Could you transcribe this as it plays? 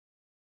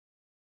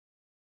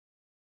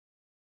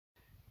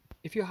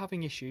If you're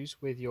having issues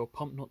with your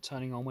pump not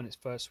turning on when it's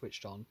first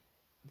switched on,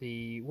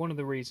 one of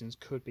the reasons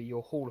could be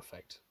your Hall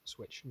effect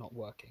switch not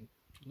working.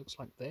 It looks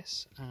like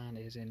this, and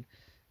is in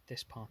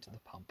this part of the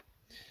pump.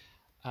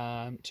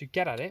 To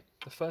get at it,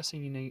 the first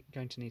thing you're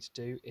going to need to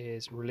do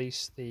is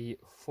release the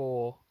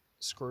 4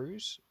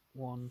 screws.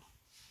 1,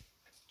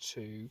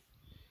 2,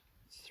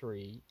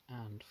 3,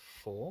 and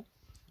 4.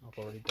 I've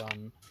already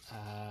done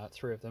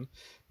 3 of them.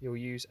 You'll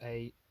use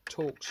a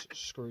Torx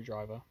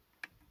screwdriver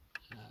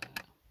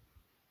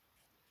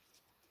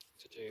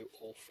to do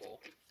all 4.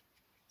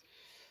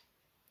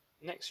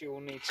 Next, you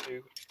will need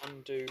to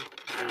undo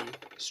the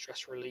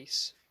stress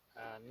release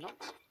nut.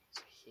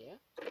 It's here.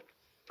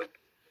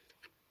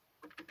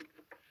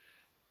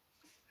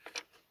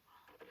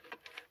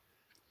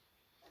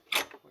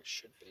 Which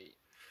should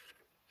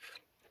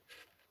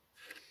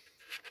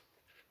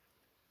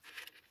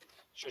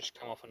just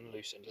come off and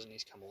loosen, doesn't need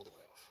to come all the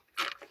way off.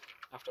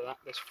 After that,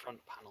 this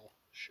front panel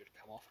should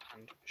come off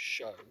and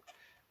show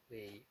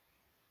the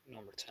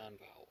non-return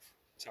valve,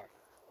 sorry,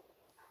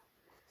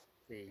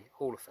 the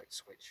Hall effect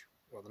switch,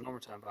 well, the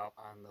non-return valve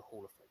and the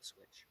Hall effect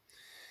switch.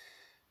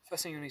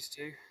 First thing you'll need to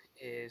do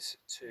is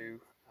to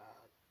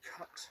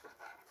cut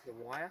the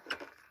wire,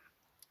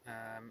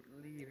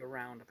 leave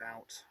around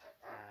about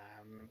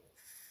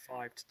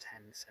 5 to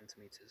 10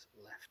 centimeters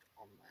left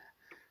on there,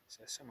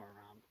 so somewhere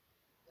around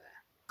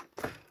there.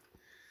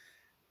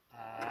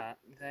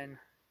 Then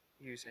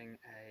using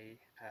a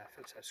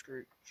Phillips head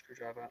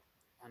screwdriver,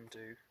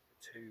 undo the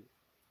 2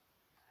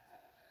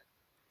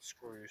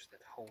 screws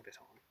that hold it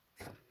on.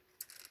 And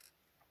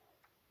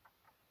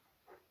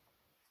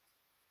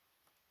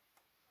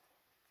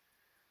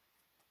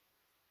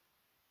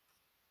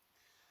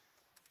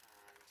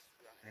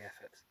without any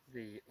effort,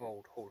 the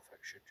old Hall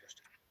effect should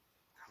just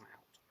come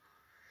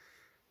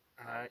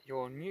out.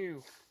 Your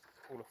new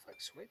Hall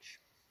effect switch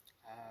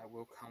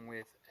will come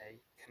with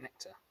a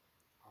connector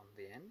on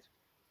the end.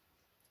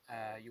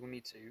 You will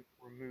need to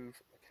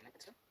remove the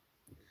connector,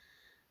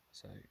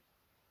 so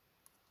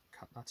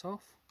cut that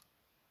off,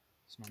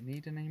 it's not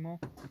needed anymore,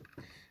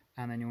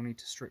 and then you'll need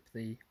to strip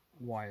the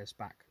wires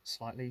back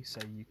slightly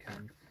so you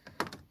can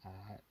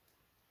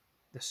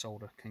the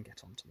solder can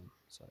get onto them,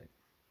 so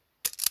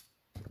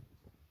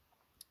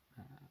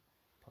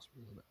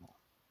possibly a little bit more.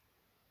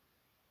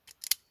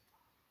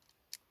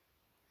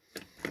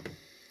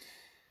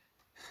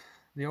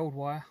 The old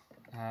wire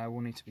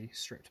will need to be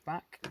stripped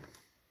back.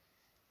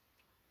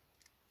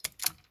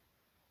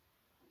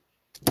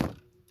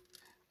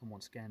 And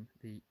once again,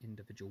 the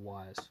individual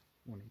wires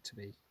will need to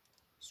be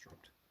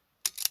stripped.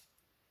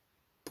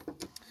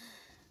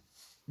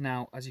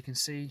 Now, as you can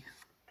see,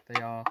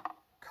 they are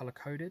color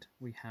coded.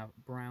 We have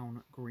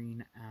brown,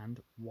 green, and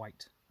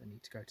white that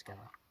need to go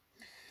together.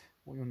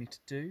 What you'll need to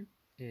do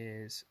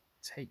is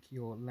take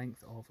your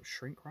length of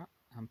shrink wrap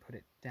and put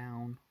it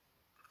down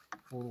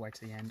all the way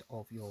to the end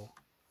of your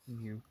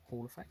new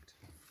Hall effect,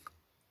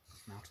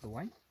 and out of the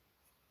way,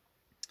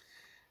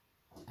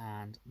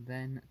 and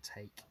then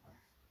take,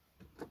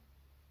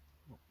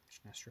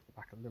 just going to strip it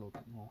back a little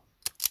bit more.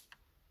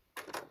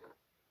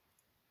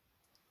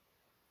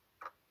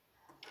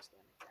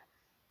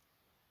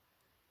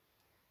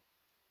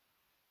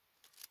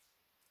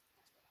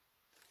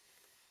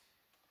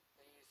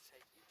 Then you need to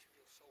take each of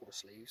your solder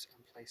sleeves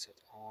and place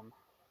it on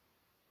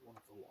one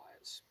of the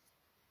wires.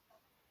 For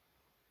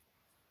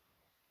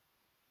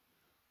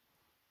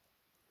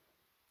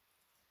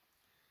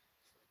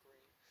the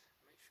green,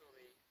 make sure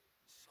the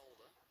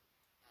solder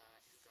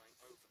is going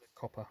over the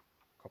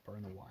copper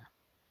in the wire.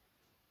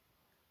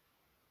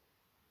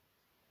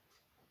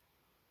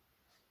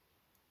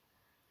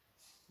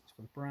 That's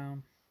for the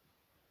brown.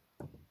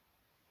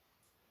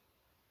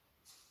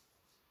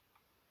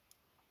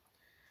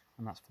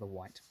 And that's for the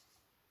white.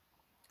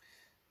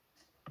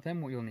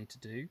 Then what you'll need to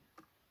do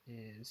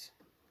is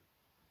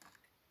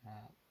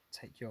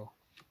take your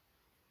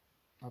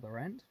other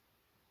end.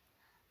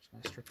 I'm just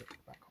going to strip it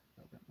back up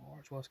a little bit more,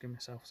 as well as give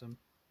myself some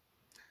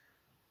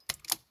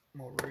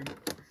more room,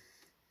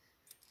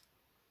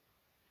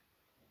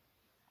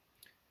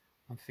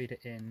 and feed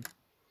it in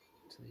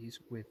to these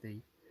with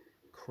the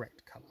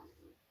correct colour.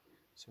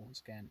 So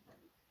once again,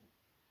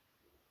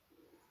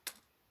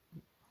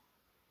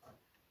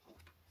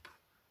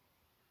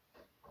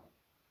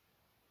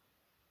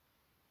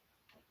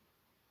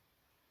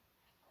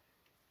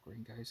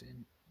 green goes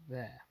in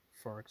there,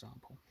 for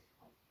example.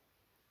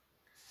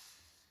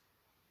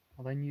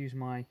 I'll then use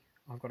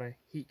I've got a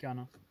heat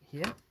gun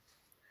here,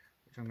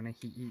 which I'm going to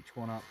heat each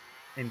one up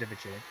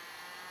individually.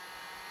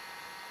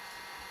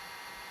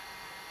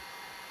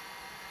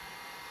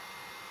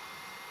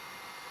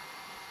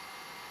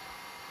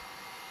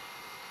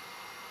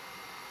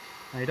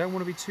 Now you don't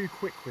want to be too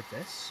quick with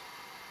this.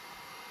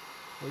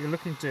 What you're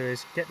looking to do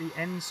is get the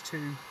ends to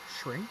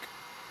shrink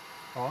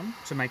on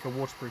to make a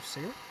waterproof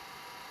seal.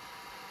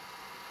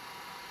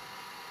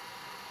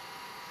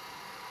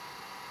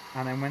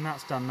 And then when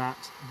that's done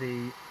that,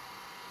 the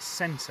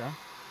centre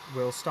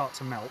will start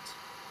to melt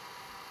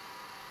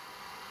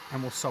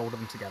and we'll solder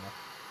them together.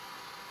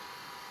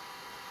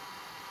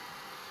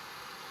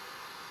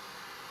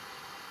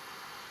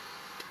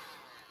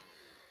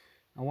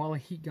 And while a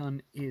heat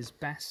gun is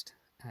best,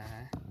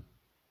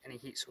 any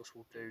heat source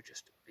will do.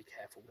 Just be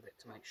careful with it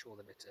to make sure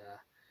that it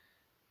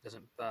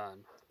doesn't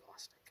burn the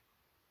plastic.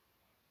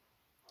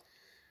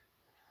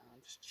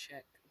 Just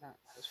check that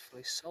has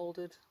fully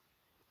soldered.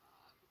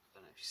 I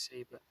don't know if you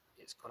see, but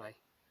it's got a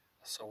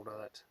solder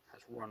that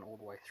has run all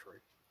the way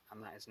through,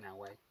 and that is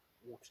now a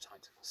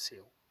watertight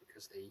seal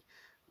because the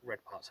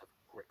red parts have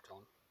gripped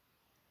on.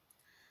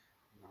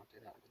 And I'll do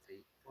that with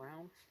the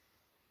brown.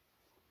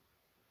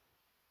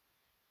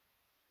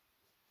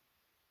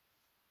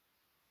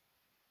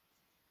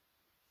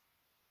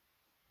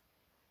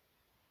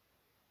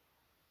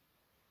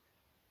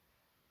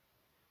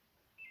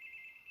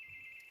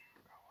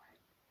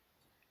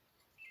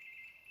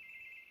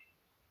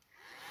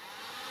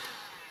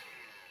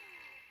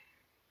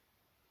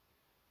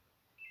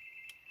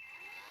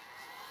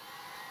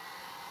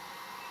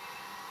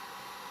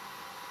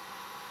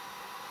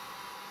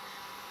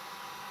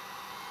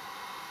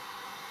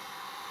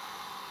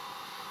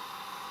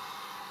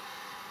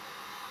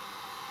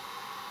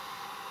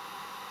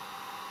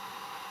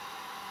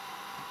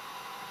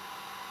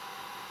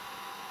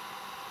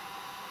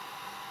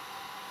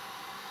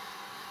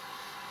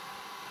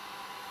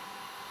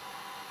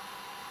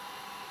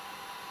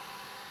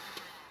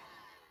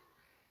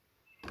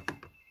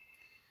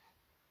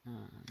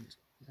 And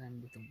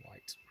then with the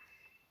white.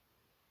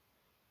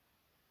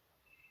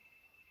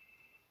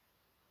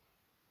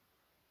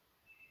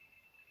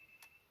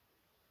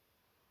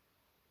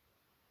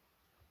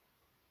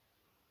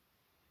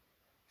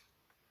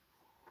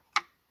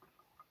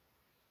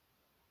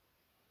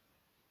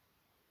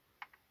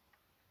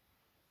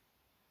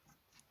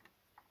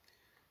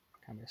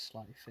 Can be a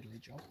slightly fiddly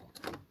job.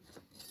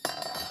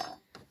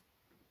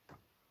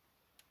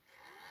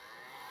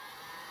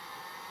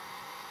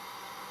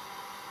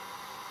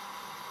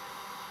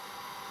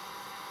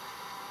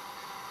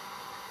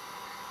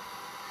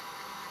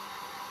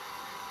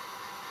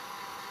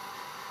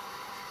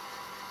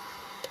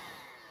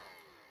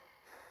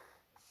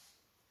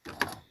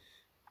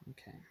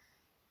 Okay.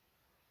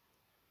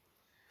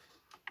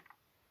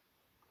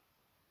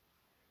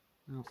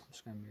 Now I'm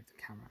just going to move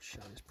the camera to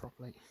show this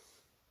properly.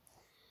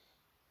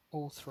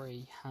 All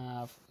three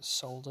have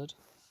soldered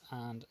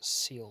and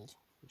sealed,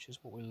 which is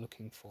what we're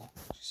looking for.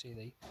 As you see,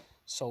 the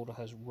solder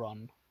has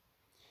run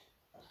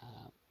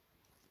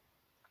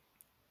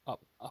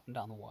up and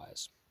down the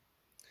wires.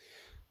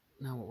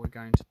 Now what we're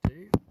going to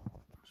do,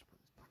 I'll just put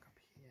this back up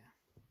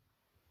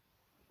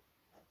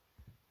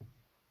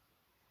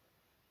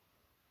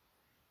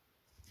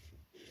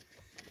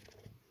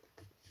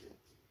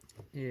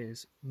here,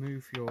 is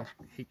move your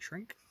heat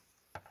shrink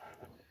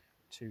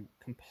to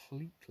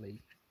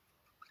completely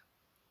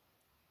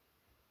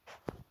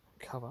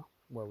cover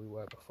where we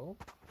were before.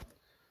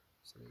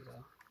 So these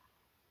are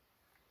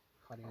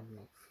hiding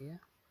underneath here.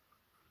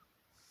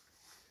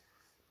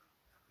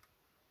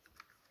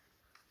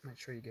 Make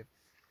sure you give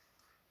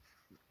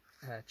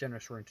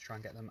generous room to try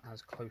and get them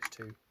as close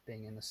to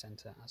being in the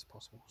center as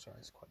possible. Sorry,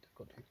 it's quite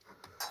difficult to do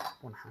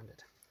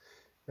one-handed.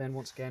 Then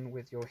once again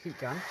with your heat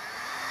gun,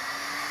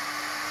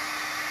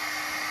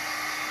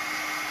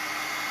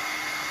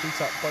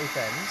 heat up both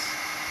ends.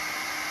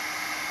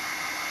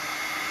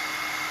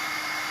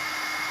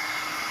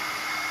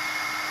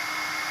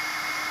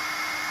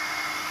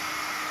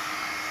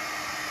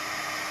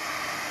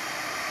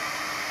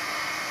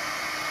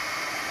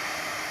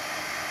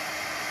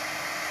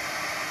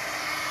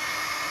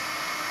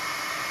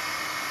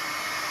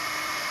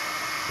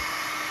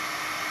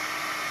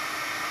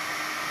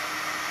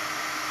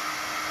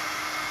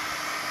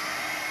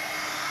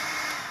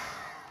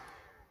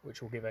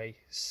 Which will give a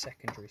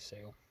secondary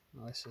seal.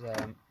 Now this is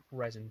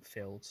resin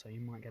filled, so you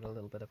might get a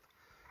little bit of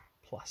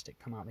plastic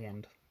come out the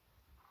end,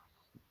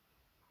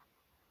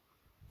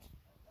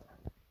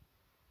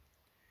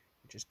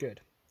 which is good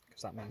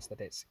because that means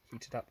that it's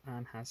heated up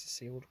and has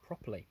sealed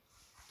properly.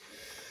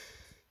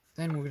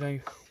 Then we'll do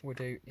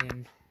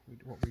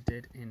what we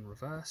did in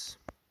reverse.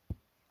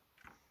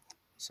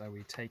 So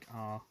we take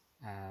our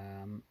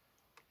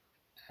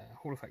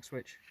Hall effect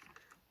switch,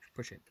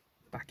 push it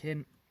back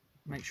in,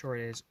 make sure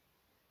it is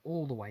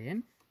all the way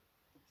in,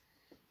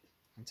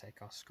 and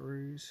take our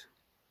screws.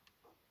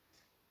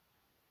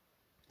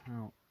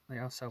 Now they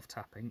are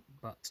self-tapping,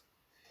 but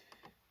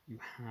you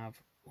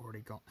have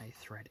already got a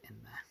thread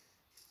in there,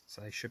 so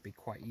they should be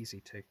quite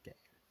easy to get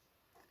in.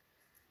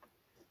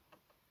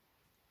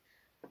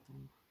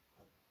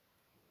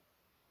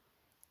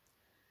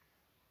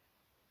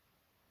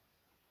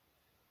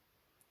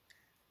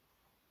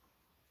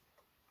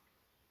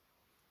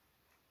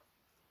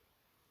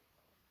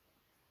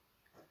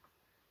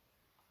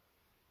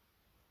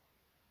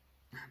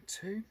 And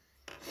two,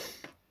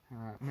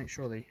 make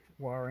sure the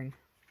wiring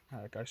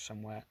goes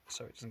somewhere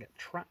so it doesn't get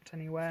trapped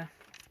anywhere.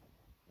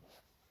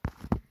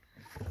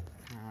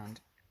 And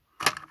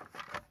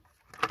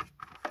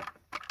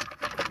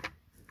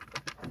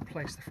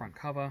place the front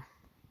cover,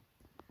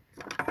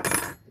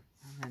 and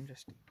then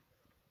just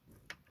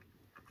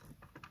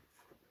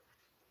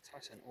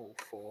tighten all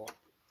four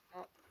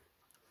up.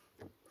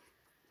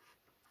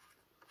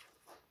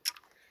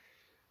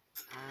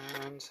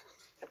 and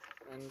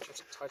then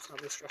just tighten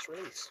up the stress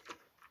release.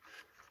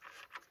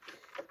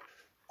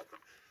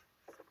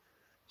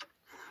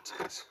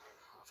 That is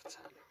half a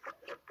turn.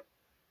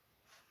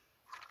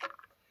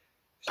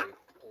 So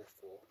all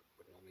 4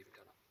 would normally be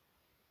done up.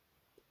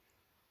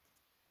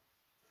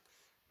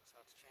 That's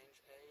how to change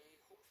a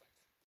Hall effect.